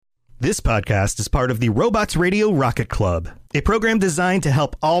This podcast is part of the Robots Radio Rocket Club, a program designed to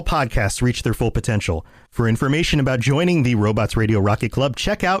help all podcasts reach their full potential. For information about joining the Robots Radio Rocket Club,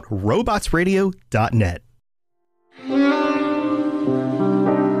 check out robotsradio.net.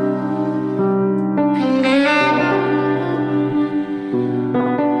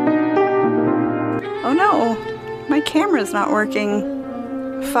 Oh no, my camera's not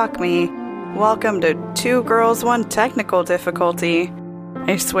working. Fuck me. Welcome to Two Girls, One Technical Difficulty.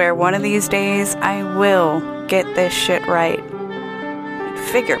 I swear one of these days I will get this shit right. I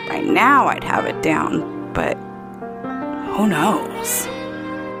figured by now I'd have it down, but who knows?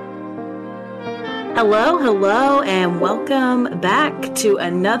 Hello, and welcome back to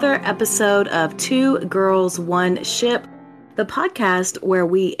another episode of Two Girls, One Ship, the podcast where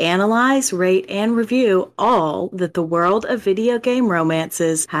we analyze, rate, and review all that the world of video game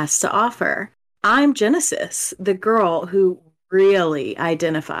romances has to offer. I'm Genesis, the girl who really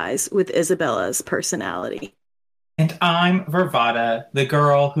identifies with Isabella's personality. And I'm Vervada, the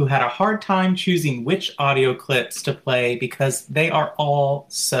girl who had a hard time choosing which audio clips to play because they are all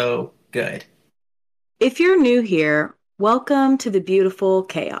so good. If you're new here, welcome to the beautiful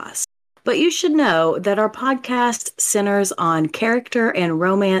chaos. But you should know that our podcast centers on character and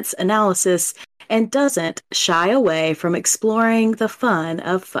romance analysis and doesn't shy away from exploring the fun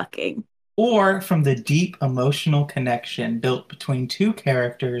of fucking. Or from the deep emotional connection built between two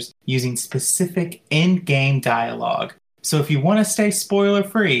characters using specific in-game dialogue. So if you want to stay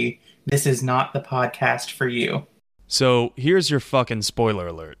spoiler-free, this is not the podcast for you. So here's your fucking spoiler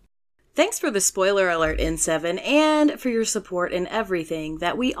alert. Thanks for the spoiler alert, N7, and for your support in everything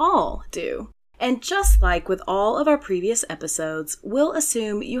that we all do. And just like with all of our previous episodes, we'll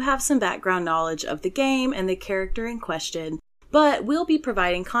assume you have some background knowledge of the game and the character in question, but we'll be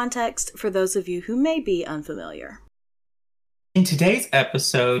providing context for those of you who may be unfamiliar. In today's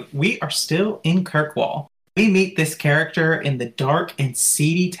episode, we are still in Kirkwall. We meet this character in the dark and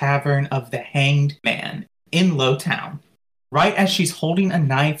seedy tavern of the Hanged Man in Lowtown, right as she's holding a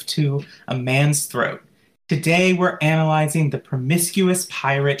knife to a man's throat. Today, we're analyzing the promiscuous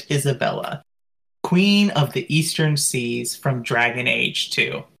pirate Isabella, Queen of the Eastern Seas from Dragon Age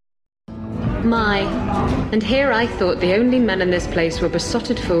 2. My, and here I thought the only men in this place were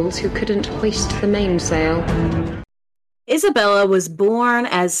besotted fools who couldn't hoist the mainsail. Isabella was born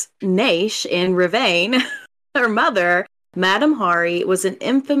as Naish in Rivain. Her mother, Madame Hari, was an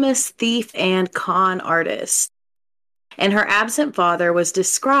infamous thief and con artist. And her absent father was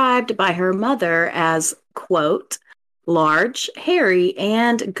described by her mother as, quote, large, hairy,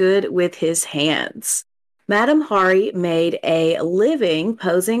 and good with his hands. Madame Hari made a living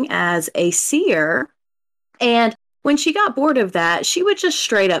posing as a seer, and when she got bored of that, she would just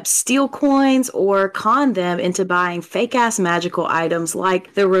straight up steal coins or con them into buying fake-ass magical items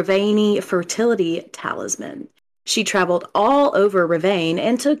like the Rivaini fertility talisman. She traveled all over Rivain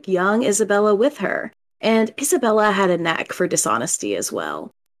and took young Isabella with her, and Isabella had a knack for dishonesty as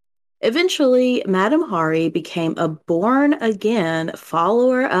well. Eventually, Madame Hari became a born-again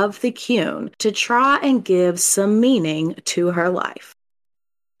follower of the Qun to try and give some meaning to her life.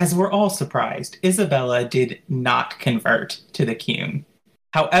 As we're all surprised, Isabella did not convert to the Qun.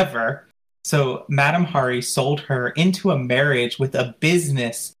 However, so Madame Hari sold her into a marriage with a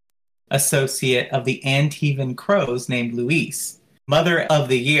business associate of the Antivan Crows named Louise. Mother of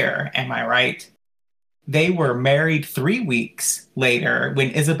the Year, am I right? They were married 3 weeks later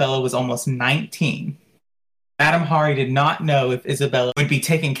when Isabella was almost 19. Madame Hari did not know if Isabella would be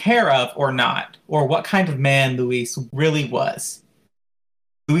taken care of or not, or what kind of man Luis really was.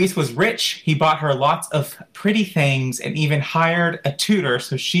 Luis was rich, he bought her lots of pretty things, and even hired a tutor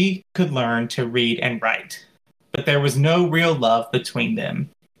so she could learn to read and write. But there was no real love between them.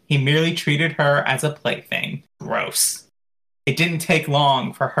 He merely treated her as a plaything. Gross. It didn't take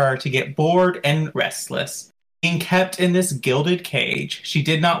long for her to get bored and restless. Being kept in this gilded cage, she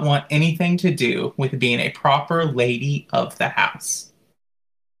did not want anything to do with being a proper lady of the house.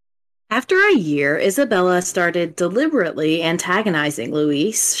 After a year, Isabella started deliberately antagonizing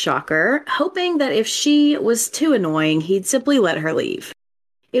Luis, shocker, hoping that if she was too annoying, he'd simply let her leave.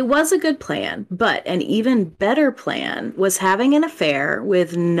 It was a good plan, but an even better plan was having an affair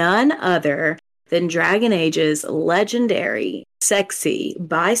with none other than Dragon Age's legendary, sexy,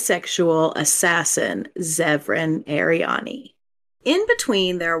 bisexual assassin, Zevran Ariani. In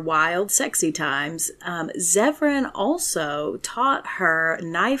between their wild, sexy times, Zevran also taught her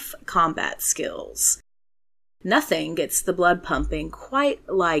knife combat skills. Nothing gets the blood pumping quite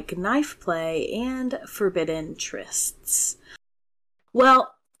like knife play and forbidden trysts.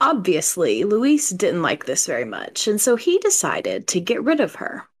 Well, obviously, Luis didn't like this very much, and so he decided to get rid of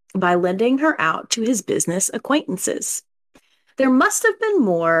her. by lending her out to his business acquaintances. There must have been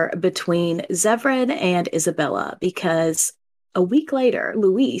more between Zevran and Isabella because a week later,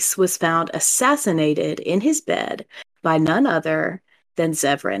 Luis was found assassinated in his bed by none other than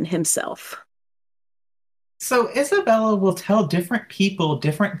Zevran himself. So Isabella will tell different people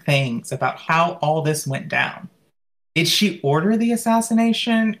different things about how all this went down. Did she order the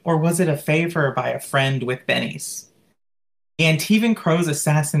assassination, or was it a favor by a friend with Benny's? Antivan Crow's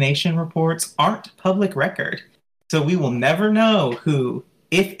assassination reports aren't public record, so we will never know who,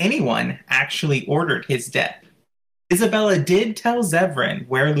 if anyone, actually ordered his death. Isabella did tell Zevran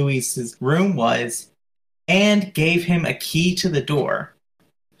where Luis's room was and gave him a key to the door.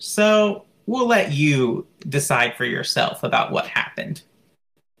 So we'll let you decide for yourself about what happened.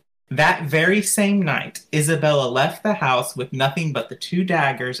 That very same night, Isabella left the house with nothing but the 2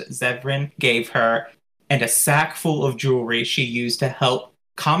 daggers Zevran gave her and a sack full of jewelry she used to help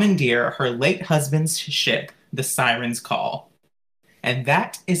commandeer her late husband's ship, the Siren's Call. And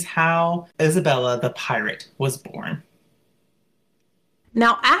that is how Isabella the pirate was born.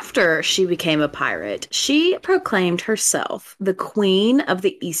 Now, after she became a pirate, she proclaimed herself the Queen of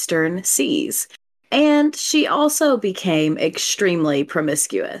the Eastern Seas, and she also became extremely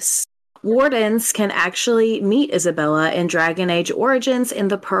promiscuous. Wardens can actually meet Isabella in Dragon Age Origins in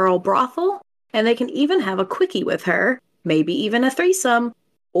the Pearl Brothel, and they can even have a quickie with her, maybe even a threesome,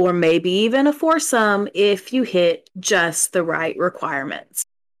 or maybe even a foursome if you hit just the right requirements.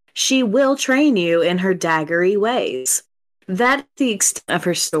 She will train you in her daggery ways. That's the extent of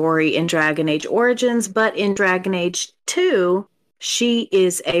her story in Dragon Age Origins, but in Dragon Age 2, she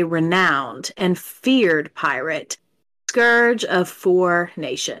is a renowned and feared pirate, scourge of 4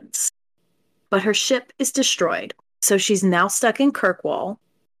 nations. But her ship is destroyed, so she's now stuck in Kirkwall.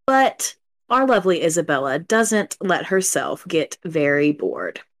 But our lovely Isabella doesn't let herself get very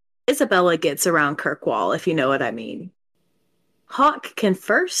bored. Isabella gets around Kirkwall, if you know what I mean. Hawke can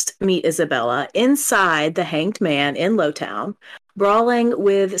first meet Isabella inside the Hanged Man in Lowtown, brawling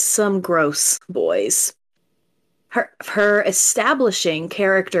with some gross boys. Her establishing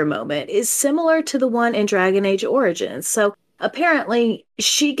character moment is similar to the one in Dragon Age Origins, so apparently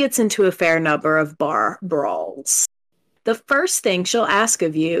she gets into a fair number of bar brawls. The first thing she'll ask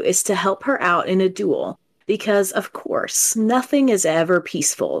of you is to help her out in a duel, because, of course, nothing is ever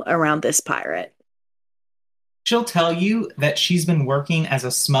peaceful around this pirate. She'll tell you that she's been working as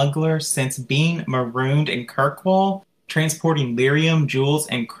a smuggler since being marooned in Kirkwall, transporting lyrium, jewels,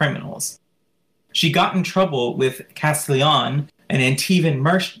 and criminals. She got in trouble with Castellan, an Antivan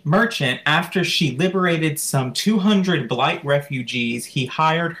merchant, after she liberated some 200 Blight refugees he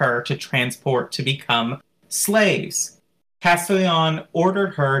hired her to transport to become slaves. Castellan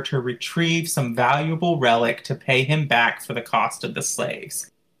ordered her to retrieve some valuable relic to pay him back for the cost of the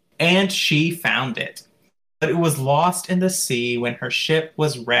slaves. And she found it. But it was lost in the sea when her ship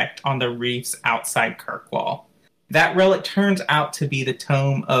was wrecked on the reefs outside Kirkwall. That relic turns out to be the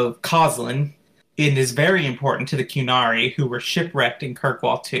tome of Coslin. It is very important to the Qunari, who were shipwrecked in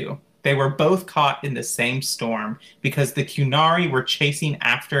Kirkwall too. They were both caught in the same storm because the Qunari were chasing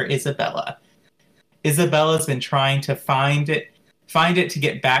after Isabella. Isabella's been trying to find it to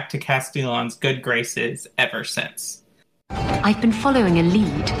get back to Castellan's good graces ever since. I've been following a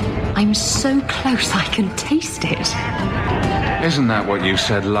lead. I'm so close I can taste it. Isn't that what you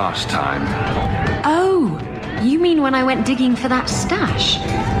said last time? Oh, you mean when I went digging for that stash?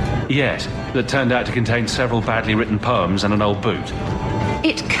 Yes, that turned out to contain several badly written poems and an old boot.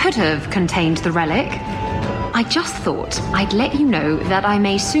 It could have contained the relic. I just thought I'd let you know that I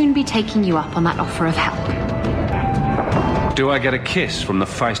may soon be taking you up on that offer of help. Do I get a kiss from the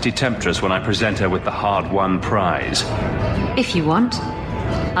feisty temptress when I present her with the hard-won prize? If you want.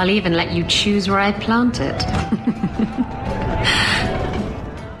 I'll even let you choose where I plant it.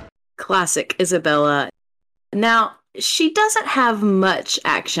 Classic Isabella. Now, she doesn't have much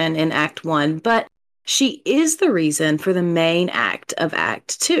action in Act 1, but she is the reason for the main act of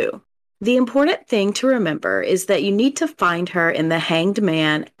Act 2. The important thing to remember is that you need to find her in the Hanged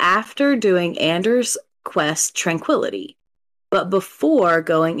Man after doing Anders' quest Tranquility, but before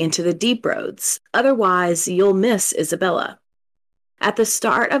going into the Deep Roads. Otherwise, you'll miss Isabella. At the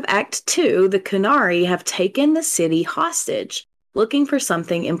start of Act 2, the Qunari have taken the city hostage, looking for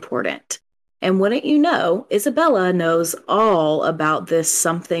something important. And wouldn't you know, Isabella knows all about this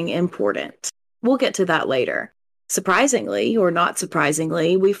something important. We'll get to that later. Surprisingly, or not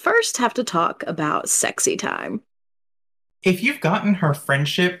surprisingly, we first have to talk about sexy time. If you've gotten her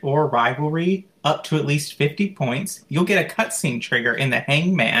friendship or rivalry up to at least 50 points, you'll get a cutscene trigger in the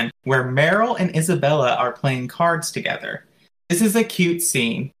Hanged Man where Meryl and Isabella are playing cards together. This is a cute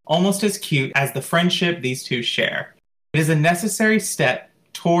scene, almost as cute as the friendship these two share. It is a necessary step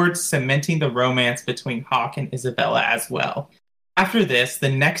towards cementing the romance between Hawk and Isabella as well. After this, the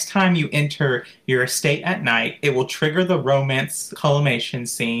next time you enter your estate at night, it will trigger the romance culmination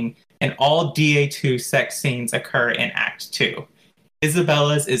scene, and all DA2 sex scenes occur in Act 2.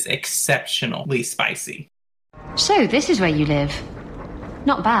 Isabella's is exceptionally spicy. So, this is where you live.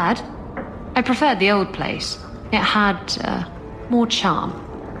 Not bad. I preferred the old place. It had more charm.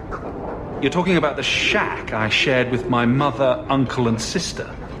 You're talking about the shack I shared with my mother, uncle, and sister.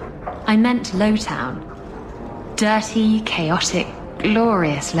 I meant Lowtown. Dirty, chaotic,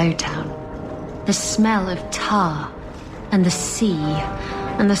 glorious Lowtown. The smell of tar, and the sea,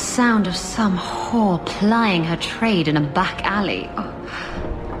 and the sound of some whore plying her trade in a back alley.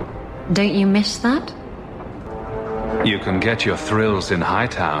 Oh. Don't you miss that? You can get your thrills in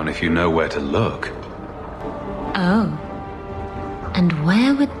Hightown if you know where to look. Oh. And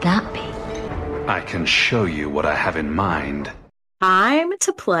where would that be? I can show you what I have in mind. Time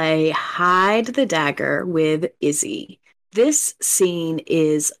to play Hide the Dagger with Izzy. This scene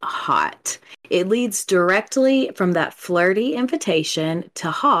is hot. It leads directly from that flirty invitation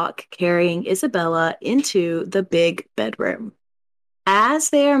to Hawk carrying Isabella into the big bedroom.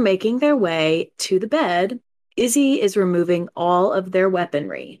 As they are making their way to the bed, Izzy is removing all of their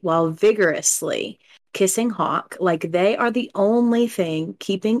weaponry while vigorously kissing Hawk like they are the only thing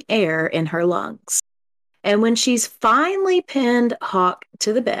keeping air in her lungs. And when she's finally pinned Hawk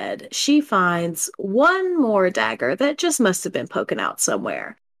to the bed, she finds one more dagger that just must have been poking out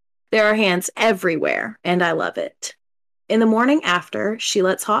somewhere. There are hands everywhere, and I love it. In the morning after, she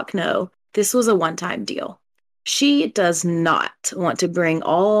lets Hawk know this was a one-time deal. She does not want to bring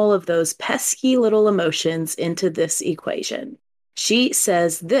all of those pesky little emotions into this equation. She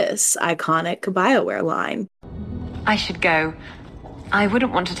says this iconic BioWare line. I should go. I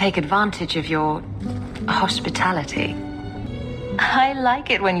wouldn't want to take advantage of your hospitality. I like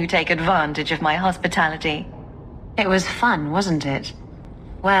it when you take advantage of my hospitality. It was fun, wasn't it?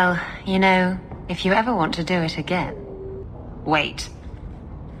 Well, you know, if you ever want to do it again. Wait.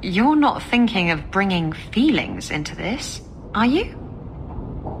 You're not thinking of bringing feelings into this, are you?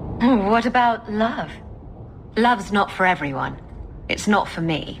 What about love? Love's not for everyone. It's not for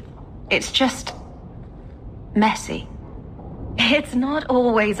me. It's just messy. It's not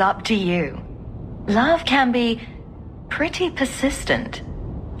always up to you. Love can be pretty persistent.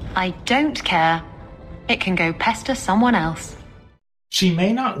 I don't care. It can go pester someone else. She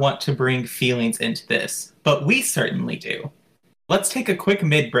may not want to bring feelings into this, but we certainly do. Let's take a quick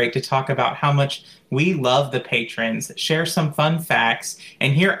mid-break to talk about how much we love the patrons, share some fun facts,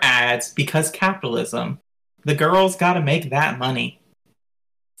 and hear ads because capitalism. The girls gotta make that money.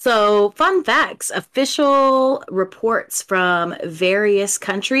 So, fun facts. Official reports from various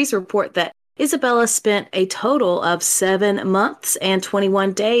countries report that Isabella spent a total of 7 months and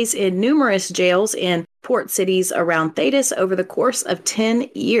 21 days in numerous jails in port cities around Thedas over the course of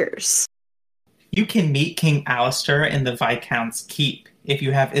 10 years. You can meet King Alistair in the Viscount's Keep. If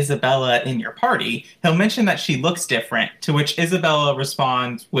you have Isabella in your party, he'll mention that she looks different, to which Isabella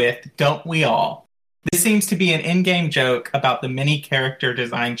responds with, "Don't we all?" This seems to be an in-game joke about the many character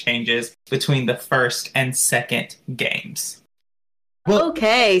design changes between the first and second games. Well,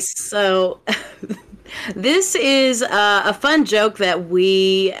 okay, so this is a fun joke that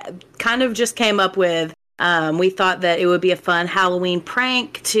we kind of just came up with. We thought that it would be a fun Halloween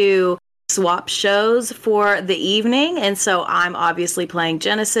prank to swap shows for the evening, and so I'm obviously playing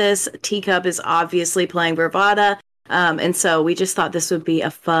Genesis. Teacup is obviously playing Bravada. And so we just thought this would be a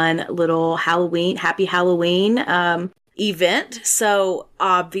fun little happy Halloween event. So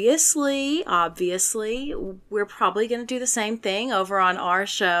obviously, we're probably going to do the same thing over on our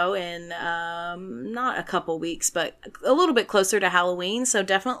show in not a couple weeks, but a little bit closer to Halloween. So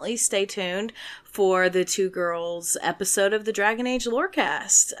definitely stay tuned for the Two Girls episode of the Dragon Age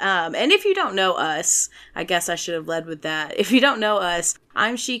Lorecast. And if you don't know us, I guess I should have led with that. If you don't know us,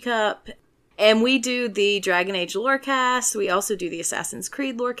 I'm She-Cup. And we do the Dragon Age Lorecast. We also do the Assassin's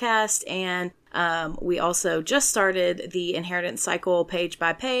Creed Lorecast. And we also just started the Inheritance Cycle Page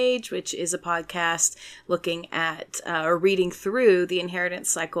by Page, which is a podcast looking at or reading through the Inheritance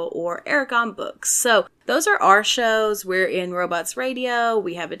Cycle or Aragon books. So those are our shows. We're in Robots Radio.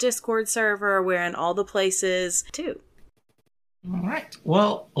 We have a Discord server. We're in all the places too. All right.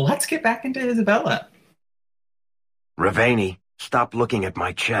 Well, let's get back into Isabella. Ravani, stop looking at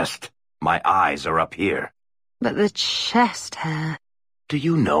my chest. My eyes are up here. But the chest hair... Do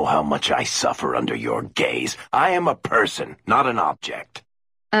you know how much I suffer under your gaze? I am a person, not an object.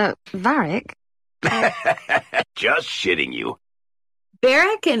 Varric? Just shitting you.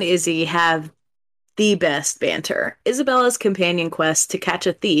 Beric and Izzy have the best banter. Isabella's companion quest to catch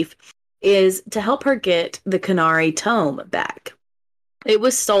a thief is to help her get the Qunari tome back. It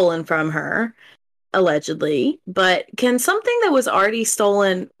was stolen from her, allegedly, but can something that was already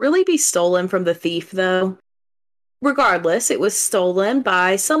stolen really be stolen from the thief, though? Regardless, it was stolen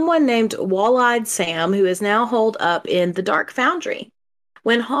by someone named Wall-Eyed Sam, who is now holed up in the Dark Foundry.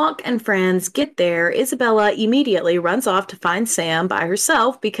 When Hawk and friends get there, Isabella immediately runs off to find Sam by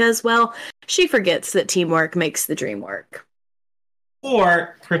herself because, well, she forgets that teamwork makes the dream work.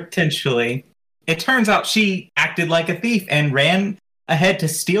 Or, potentially, it turns out she acted like a thief and ran ahead to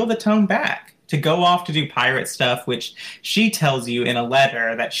steal the tome back, to go off to do pirate stuff, which she tells you in a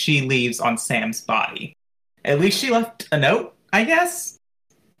letter that she leaves on Sam's body. At least she left a note, I guess?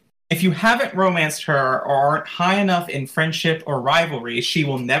 If you haven't romanced her or aren't high enough in friendship or rivalry, she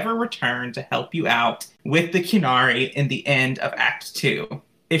will never return to help you out with the Qunari in the end of Act 2.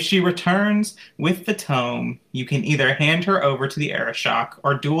 If she returns with the tome, you can either hand her over to the Arishok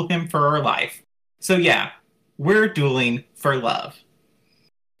or duel him for her life. So yeah, we're dueling for love.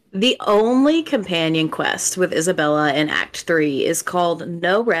 The only companion quest with Isabella in Act 3 is called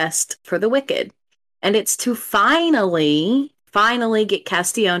No Rest for the Wicked. And it's to finally get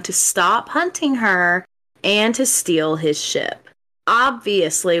Castillon to stop hunting her and to steal his ship.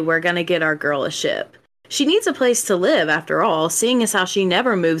 Obviously, we're going to get our girl a ship. She needs a place to live, after all, seeing as how she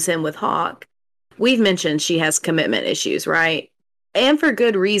never moves in with Hawk. We've mentioned she has commitment issues, right? And for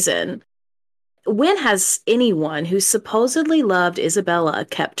good reason. When has anyone who supposedly loved Isabella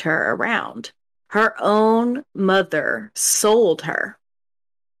kept her around? Her own mother sold her.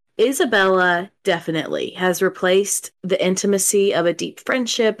 Isabella definitely has replaced the intimacy of a deep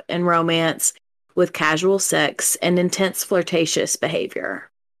friendship and romance with casual sex and intense flirtatious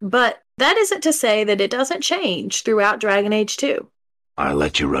behavior. But that isn't to say that it doesn't change throughout Dragon Age 2. I'll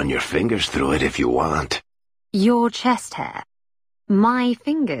let you run your fingers through it if you want. Your chest hair? My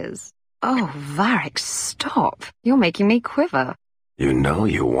fingers? Oh, Varric, stop. You're making me quiver. You know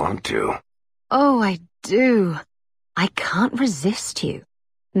you want to. Oh, I do. I can't resist you.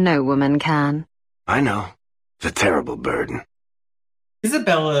 No woman can. I know. It's a terrible burden.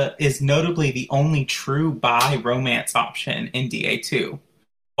 Isabella is notably the only true bi romance option in DA2.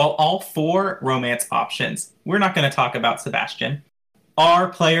 While all 4 romance options, we're not going to talk about Sebastian, are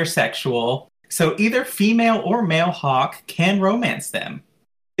player sexual, so either female or male Hawk can romance them.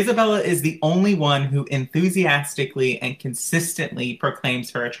 Isabella is the only one who enthusiastically and consistently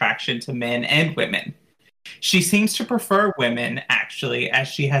proclaims her attraction to men and women. She seems to prefer women, actually, as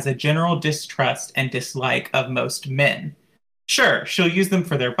she has a general distrust and dislike of most men. Sure, she'll use them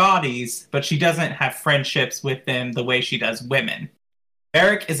for their bodies, but she doesn't have friendships with them the way she does women.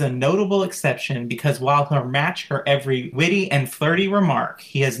 Beric is a notable exception because while he'll match her every witty and flirty remark,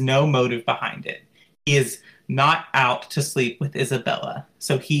 he has no motive behind it. He is not out to sleep with Isabella,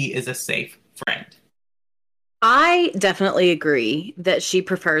 so he is a safe friend. I definitely agree that she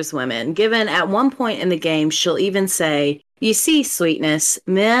prefers women, given at one point in the game she'll even say, "You see, sweetness,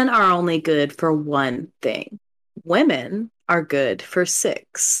 men are only good for one thing. Women are good for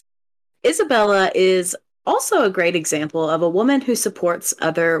 6. Isabella is also a great example of a woman who supports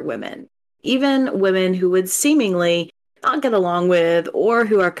other women, even women who would seemingly not get along with or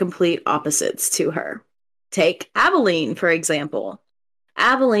who are complete opposites to her. Take Aveline, for example.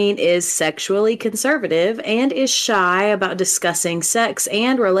 Aveline is sexually conservative and is shy about discussing sex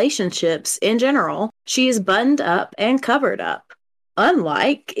and relationships in general. She is buttoned up and covered up,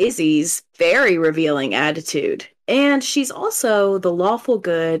 unlike Izzy's very revealing attitude. And she's also the lawful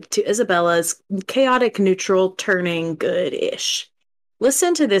good to Isabella's chaotic neutral turning good-ish.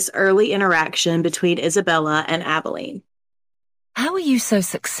 Listen to this early interaction between Isabella and Aveline. How are you so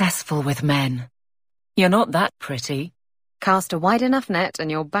successful with men? You're not that pretty. Cast a wide enough net and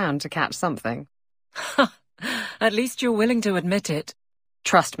you're bound to catch something. At least you're willing to admit it.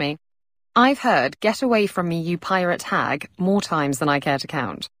 Trust me. I've heard "get away from me, you pirate hag" more times than I care to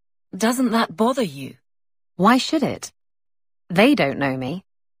count. Doesn't that bother you? Why should it? They don't know me.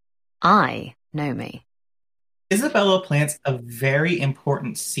 I know me. Isabella plants a very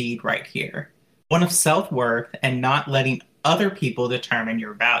important seed right here. One of self-worth and not letting other people determine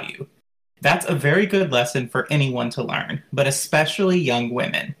your value. That's a very good lesson for anyone to learn, but especially young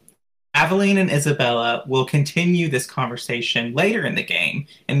women. Aveline and Isabella will continue this conversation later in the game,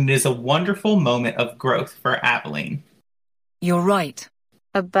 and it is a wonderful moment of growth for Aveline. You're right.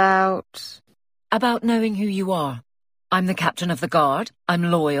 About knowing who you are. I'm the captain of the guard, I'm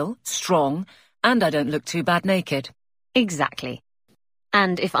loyal, strong, and I don't look too bad naked. Exactly.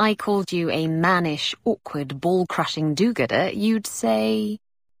 And if I called you a mannish, awkward, ball-crushing do-gooder, you'd say,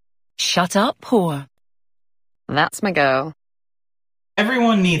 Shut up, whore. that's my girl.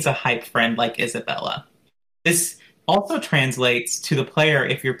 Everyone needs a hype friend like Isabella. This also translates to the player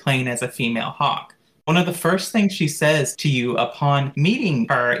if you're playing as a female Hawke. One of the first things she says to you upon meeting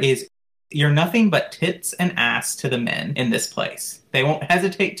her is, "You're nothing but tits and ass to the men in this place. They won't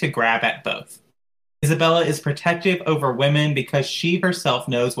hesitate to grab at both." Isabella is protective over women because she herself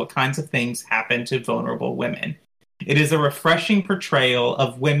knows what kinds of things happen to vulnerable women. It is a refreshing portrayal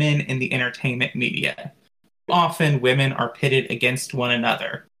of women in the entertainment media. Often women are pitted against one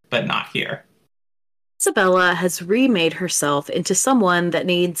another, but not here. Isabella has remade herself into someone that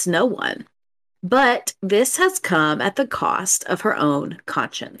needs no one. But this has come at the cost of her own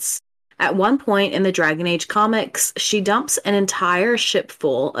conscience. At one point in the Dragon Age comics, she dumps an entire ship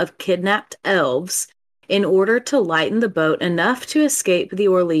full of kidnapped elves in order to lighten the boat enough to escape the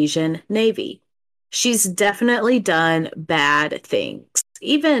Orlesian Navy. She's definitely done bad things,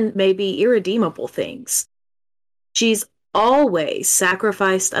 even maybe irredeemable things. She's always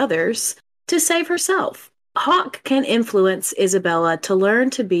sacrificed others to save herself. Hawke can influence Isabella to learn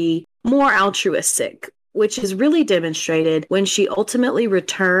to be more altruistic, which is really demonstrated when she ultimately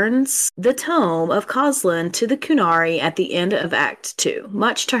returns the tome of Coslin to the Qunari at the end of Act 2,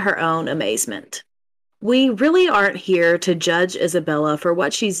 much to her own amazement. We really aren't here to judge Isabella for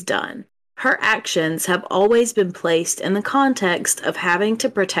what she's done. Her actions have always been placed in the context of having to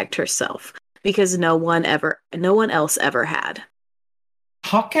protect herself, because no one else ever had.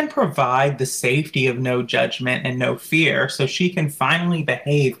 Hawke can provide the safety of no judgment and no fear so she can finally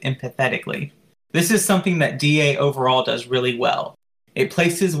behave empathetically. This is something that DA overall does really well. It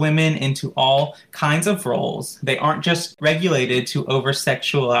places women into all kinds of roles. They aren't just regulated to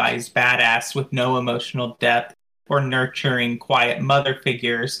over-sexualized badass with no emotional depth or nurturing quiet mother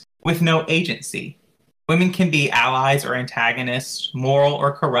figures with no agency. Women can be allies or antagonists, moral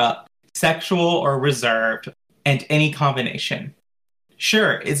or corrupt, sexual or reserved, and any combination.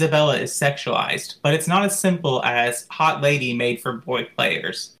 Sure, Isabella is sexualized, but it's not as simple as hot lady made for boy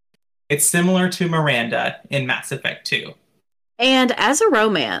players. It's similar to Miranda in Mass Effect 2. And as a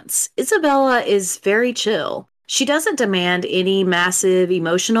romance, Isabella is very chill. She doesn't demand any massive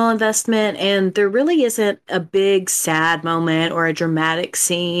emotional investment, and there really isn't a big sad moment or a dramatic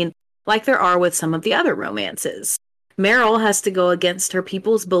scene like there are with some of the other romances. Meryl has to go against her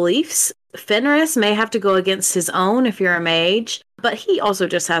people's beliefs. Fenris may have to go against his own if you're a mage, but he also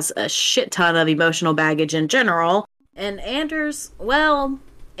just has a shit ton of emotional baggage in general. And Anders, well,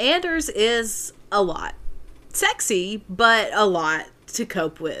 Anders is a lot. Sexy, but a lot to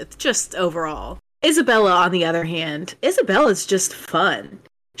cope with, just overall. Isabella, on the other hand, Isabella's just fun.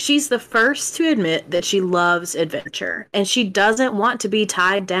 She's the first to admit that she loves adventure, and she doesn't want to be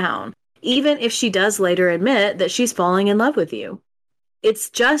tied down, even if she does later admit that she's falling in love with you. It's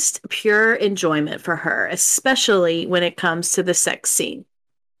just pure enjoyment for her, especially when it comes to the sex scene.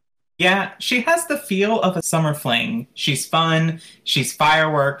 Yeah, she has the feel of a summer fling. She's fun, she's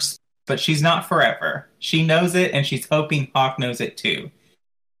fireworks, but she's not forever. She knows it, and she's hoping Hawke knows it too.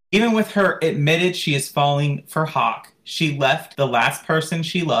 Even with her admitted she is falling for Hawke, she left the last person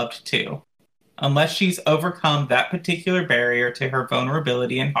she loved too. Unless she's overcome that particular barrier to her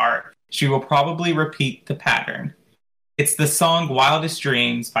vulnerability and heart, she will probably repeat the pattern. It's the song Wildest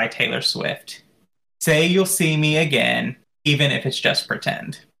Dreams by Taylor Swift. Say you'll see me again, even if it's just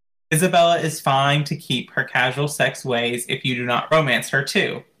pretend. Isabella is fine to keep her casual sex ways if you do not romance her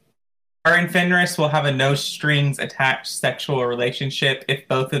too. Her and Fenris will have a no-strings-attached sexual relationship if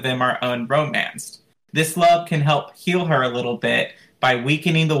both of them are unromanced. This love can help heal her a little bit by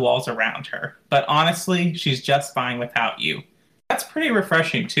weakening the walls around her, but honestly, she's just fine without you. That's pretty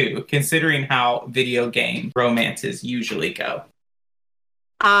refreshing too, considering how video game romances usually go.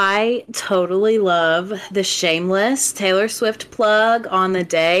 I totally love the shameless Taylor Swift plug on the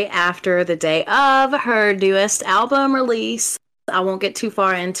day after the day of her newest album release. I won't get too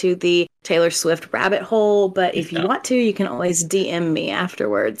far into the Taylor Swift rabbit hole, but if you want to, you can always DM me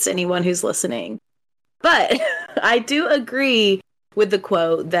afterwards, anyone who's listening. But I do agree with the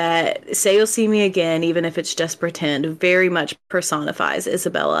quote that "say you'll see me again, even if it's just pretend," very much personifies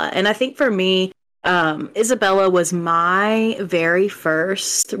Isabella. And I think for me, Isabella was my very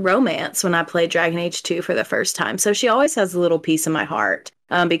first romance when I played Dragon Age 2 for the first time. So she always has a little piece in my heart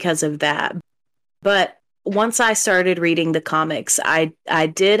because of that. But once I started reading the comics, I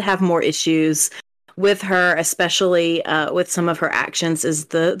did have more issues with her, especially with some of her actions as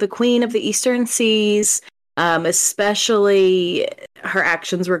the Queen of the Eastern Seas, especially her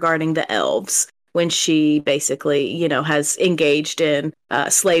actions regarding the elves. when she basically, has engaged in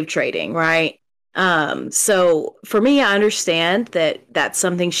slave trading, right? So for me, I understand that that's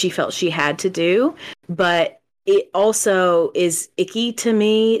something she felt she had to do, but it also is icky to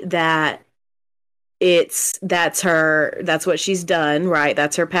me that that's what she's done, right?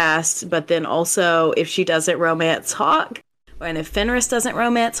 That's her past. But then also, if she doesn't romance Hawk, and if Fenris doesn't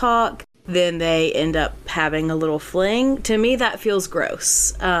romance Hawk, then they end up having a little fling. To me, that feels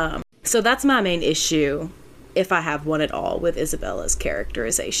gross. So that's my main issue, if I have one at all, with Isabella's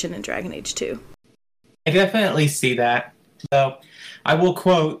characterization in Dragon Age 2. I definitely see that. So I will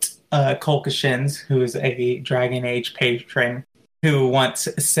quote Kolkashins, who is a Dragon Age patron, who once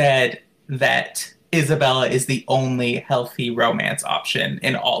said that Isabella is the only healthy romance option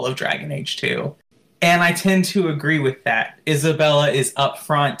in all of Dragon Age 2. And I tend to agree with that. Isabella is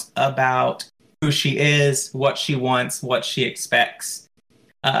upfront about who she is, what she wants, what she expects.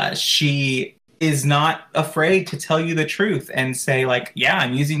 She is not afraid to tell you the truth and say, like, yeah,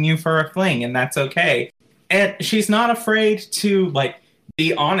 I'm using you for a fling, and that's okay. And she's not afraid to, like,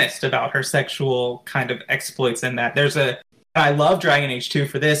 be honest about her sexual kind of exploits in that. I love Dragon Age 2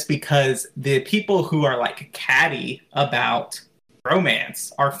 for this, because the people who are, like, catty about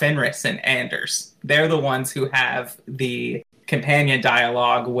romance are Fenris and Anders. They're the ones who have the companion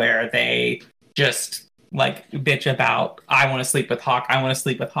dialogue where they just, like, bitch about, I want to sleep with Hawk, I want to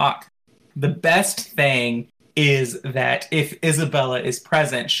sleep with Hawk. The best thing is that if Isabella is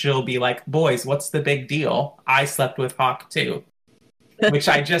present, she'll be like, boys, what's the big deal? I slept with Hawk too. Which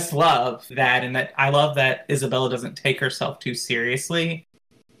I just love that, and that I love that Isabella doesn't take herself too seriously.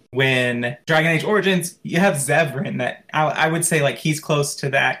 When Dragon Age Origins, you have Zevran, that I would say, like, he's close to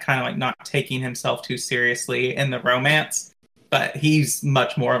that, kind of like not taking himself too seriously in the romance, but he's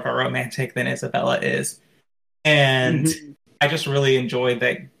much more of a romantic than Isabella is. And I just really enjoyed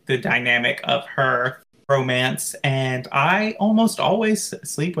the dynamic of her romance, and I almost always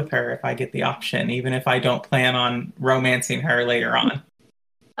sleep with her if I get the option, even if I don't plan on romancing her later on.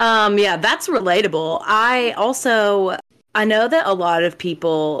 Yeah, that's relatable. I know that a lot of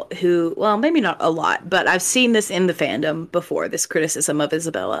people who, well, maybe not a lot, but I've seen this in the fandom before, this criticism of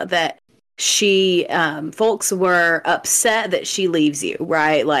Isabella, that folks were upset that she leaves you,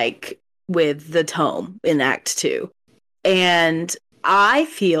 right? Like with the tome in Act 2. And I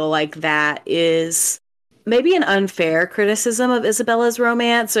feel like that is maybe an unfair criticism of Isabella's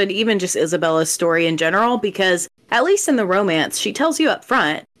romance, and even just Isabella's story in general, because at least in the romance, she tells you up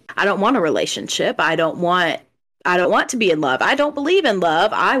front, I don't want a relationship. I don't want to be in love. I don't believe in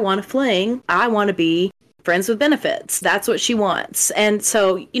love. I want a fling. I want to be friends with benefits. That's what she wants. And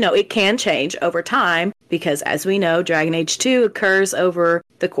so, it can change over time, because as we know, Dragon Age 2 occurs over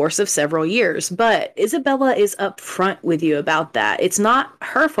the course of several years. But Isabella is upfront with you about that. It's not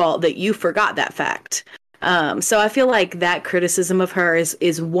her fault that you forgot that fact. So I feel like that criticism of her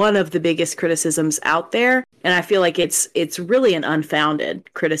is one of the biggest criticisms out there. And I feel like it's really an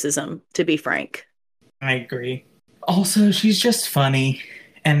unfounded criticism, to be frank. I agree. Also, she's just funny,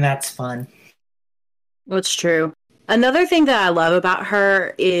 and that's fun. That's true. Another thing that I love about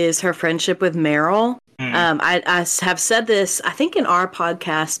her is her friendship with Meryl. I have said this, I think, in our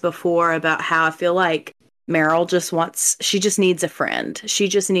podcast before, about how I feel like Meryl she just needs a friend. She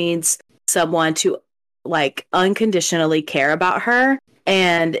just needs someone to, like, unconditionally care about her.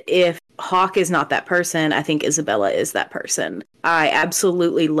 And if Hawk is not that person, I think Isabella is that person. I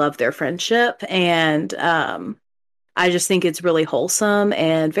absolutely love their friendship, and I just think it's really wholesome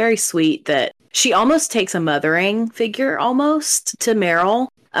and very sweet that she almost takes a mothering figure almost to Meryl,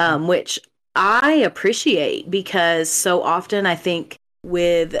 which I appreciate, because so often I think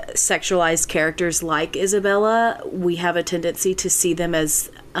with sexualized characters like Isabella, we have a tendency to see them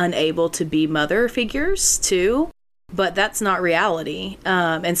as unable to be mother figures too, but that's not reality.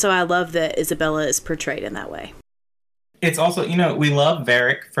 And so I love that Isabella is portrayed in that way. It's also, we love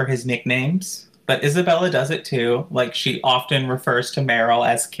Varric for his nicknames, but Isabella does it too. Like, she often refers to Meryl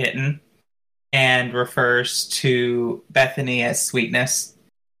as Kitten and refers to Bethany as Sweetness.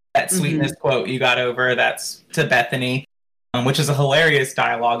 That Sweetness quote you got over, that's to Bethany, which is a hilarious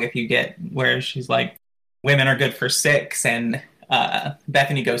dialogue if you get where she's like, women are good for 6, and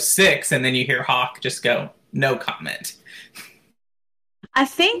Bethany goes 6, and then you hear Hawk just go, no comment. I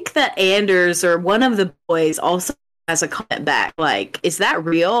think that Anders, or one of the boys, also has a comment back, like, is that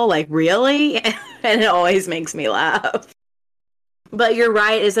real? Like, really? And it always makes me laugh. But you're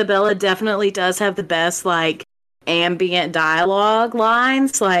right, Isabella definitely does have the best, like, ambient dialogue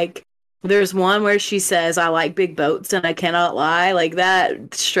lines. Like, there's one where she says, I like big boats and I cannot lie. Like,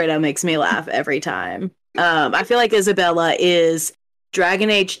 that straight up makes me laugh every time. I feel like Isabella is Dragon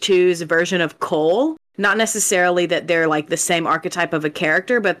Age 2's version of Cole. Not necessarily that they're like the same archetype of a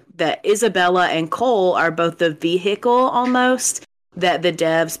character, but that Isabella and Cole are both the vehicle almost that the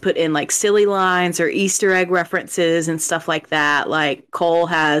devs put in like silly lines or Easter egg references and stuff like that. Like Cole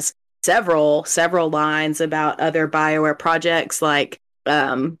has several lines about other BioWare projects, like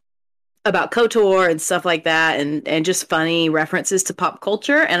about KOTOR and stuff like that, and just funny references to pop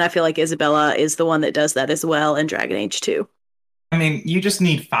culture. And I feel like Isabella is the one that does that as well in Dragon Age 2. I mean, you just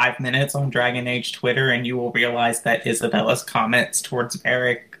need 5 minutes on Dragon Age Twitter and you will realize that Isabella's comments towards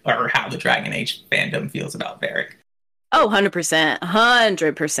Varric are how the Dragon Age fandom feels about Varric. Oh, 100%.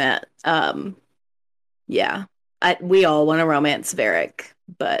 100%. Yeah. We all want to romance Varric,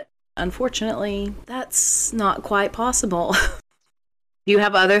 but unfortunately, that's not quite possible. Do you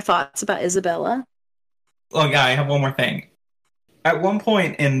have other thoughts about Isabella? Oh, yeah, I have one more thing. At one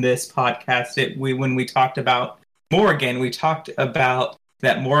point in this podcast, when we talked about Morrigan, we talked about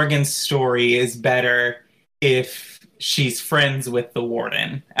that Morrigan's story is better if she's friends with the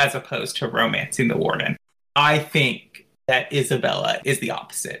Warden as opposed to romancing the Warden. I think that Isabella is the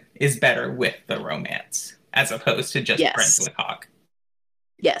opposite, is better with the romance as opposed to just friends with Hawke.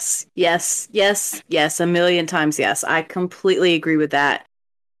 Yes, 1,000,000 times yes. I completely agree with that.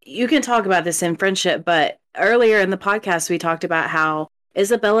 You can talk about this in friendship, but earlier in the podcast, we talked about how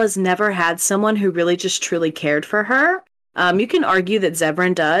Isabella's never had someone who really just truly cared for her. You can argue that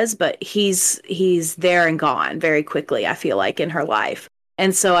Zevran does, but he's there and gone very quickly, I feel like, in her life.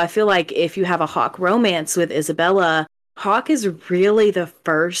 And so I feel like if you have a Hawke romance with Isabella, Hawke is really the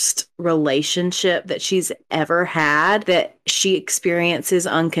first relationship that she's ever had that she experiences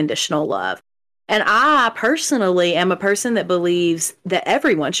unconditional love. And I personally am a person that believes that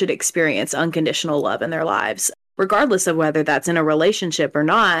everyone should experience unconditional love in their lives, regardless of whether that's in a relationship or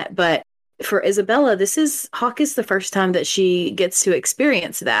not. But for Isabella, Hawke is the first time that she gets to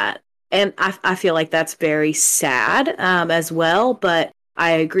experience that. And I feel like that's very sad as well. But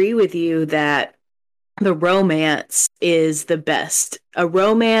I agree with you that the romance is the best. A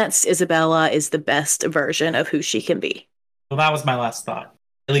romanced Isabella is the best version of who she can be. Well, that was my last thought,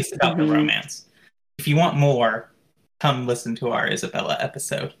 at least about the romance. If you want more, come listen to our Isabella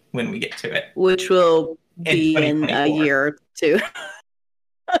episode when we get to it. Which will be in a year or two.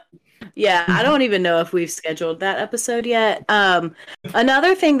 Yeah, I don't even know if we've scheduled that episode yet.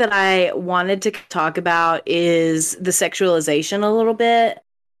 Another thing that I wanted to talk about is the sexualization a little bit.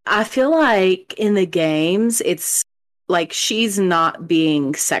 I feel like in the games, it's like she's not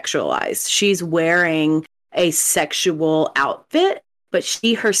being sexualized. She's wearing a sexual outfit, but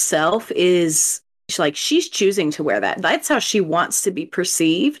she herself is like, she's choosing to wear that. That's how she wants to be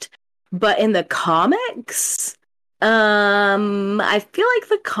perceived. But in the comics, I feel like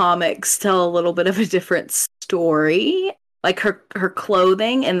the comics tell a little bit of a different story. Like her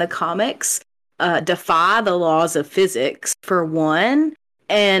clothing in the comics defy the laws of physics, for one.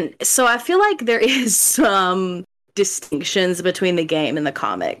 And so I feel like there is some distinctions between the game and the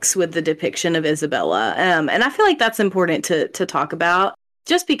comics with the depiction of Isabella. And I feel like that's important to talk about,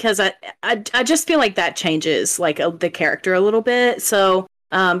 just because I just feel like that changes like the character a little bit. So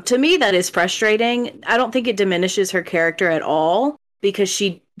to me, that is frustrating. I don't think it diminishes her character at all, because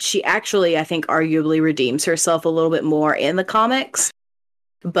she actually, I think, arguably redeems herself a little bit more in the comics.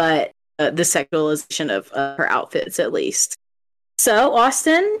 But the sexualization of her outfits, at least. So,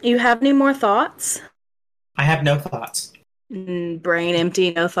 Austin, you have any more thoughts? I have no thoughts. Brain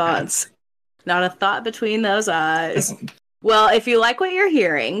empty, no thoughts. Not a thought between those eyes. Well, if you like what you're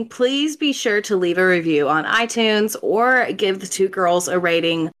hearing, please be sure to leave a review on iTunes or give the Two Girls a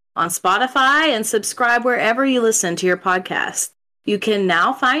rating on Spotify and subscribe wherever you listen to your podcast. You can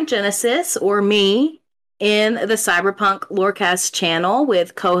now find Genesis or me in the Cyberpunk Lorecast channel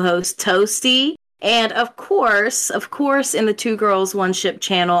with co-host Toasty. And of course, in the Two Girls One Ship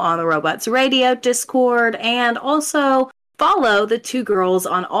channel on the Robots Radio Discord, and also follow the Two Girls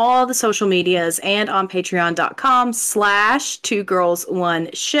on all the social medias and on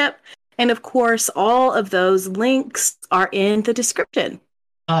patreon.com/2girls1ship. And of course, all of those links are in the description.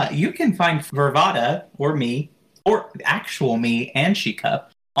 You can find Vervada or me, or actual me and Shika,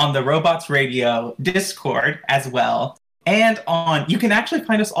 on the Robots Radio Discord as well. And you can actually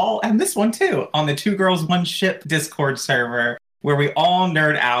find us all, and this one too, on the Two Girls One Ship Discord server, where we all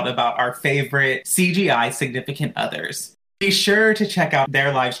nerd out about our favorite CGI significant others. Be sure to check out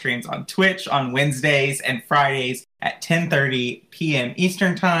their live streams on Twitch on Wednesdays and Fridays at 10:30 p.m.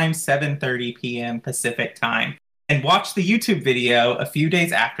 Eastern Time, 7:30 p.m. Pacific Time. And watch the YouTube video a few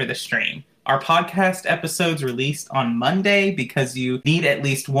days after the stream. Our podcast episodes released on Monday because you need at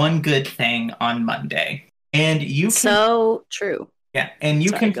least one good thing on Monday. And you can... So true. Yeah, and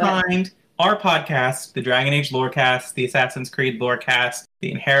you can find our podcast, the Dragon Age Lorecast, the Assassin's Creed Lorecast,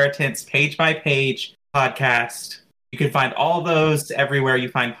 the Inheritance Page by Page podcast. You can find all those everywhere you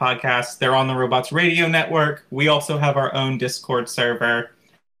find podcasts. They're on the Robots Radio Network. We also have our own Discord server,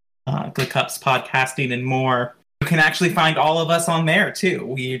 Glickups Podcasting and more. You can actually find all of us on there, too.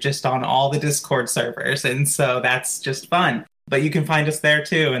 We're just on all the Discord servers, and so that's just fun. But you can find us there,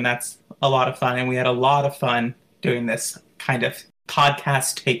 too, and that's a lot of fun. And we had a lot of fun doing this kind of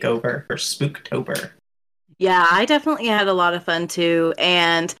podcast takeover for Spooktober. Yeah, I definitely had a lot of fun, too.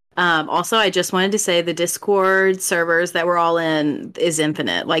 And also, I just wanted to say the Discord servers that we're all in is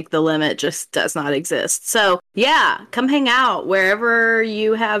infinite. Like, the limit just does not exist. So, yeah, come hang out wherever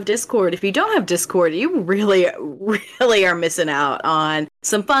you have Discord. If you don't have Discord, you really, really are missing out on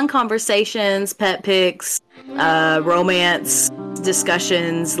some fun conversations, pet picks, romance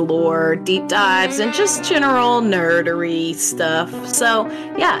discussions, lore, deep dives, and just general nerdery stuff. So,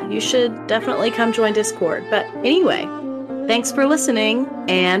 yeah, you should definitely come join Discord. But anyway, thanks for listening,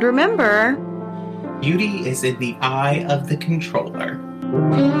 and remember, beauty is in the eye of the controller.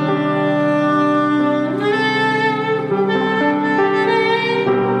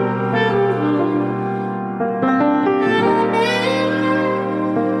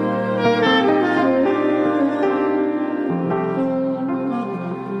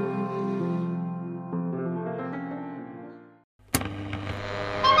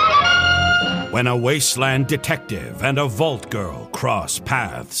 When a wasteland detective and a vault girl cross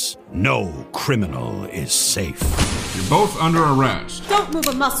paths, no criminal is safe. You're both under arrest. Don't move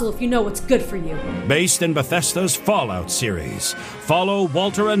a muscle if you know what's good for you. Based in Bethesda's Fallout series, follow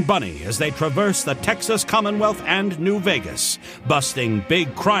Walter and Bunny as they traverse the Texas Commonwealth and New Vegas, busting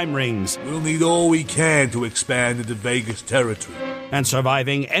big crime rings. We'll need all we can to expand into Vegas territory. And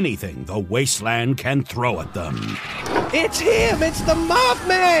surviving anything the wasteland can throw at them. It's him! It's the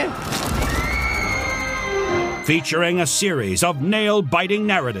Mothman! Featuring a series of nail-biting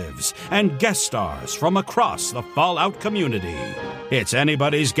narratives and guest stars from across the Fallout community. It's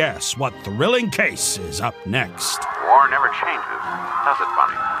anybody's guess what thrilling case is up next. War never changes, does it,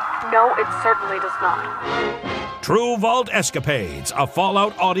 Bunny? No, it certainly does not. True Vault Escapades, a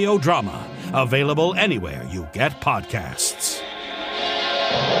Fallout audio drama. Available anywhere you get podcasts.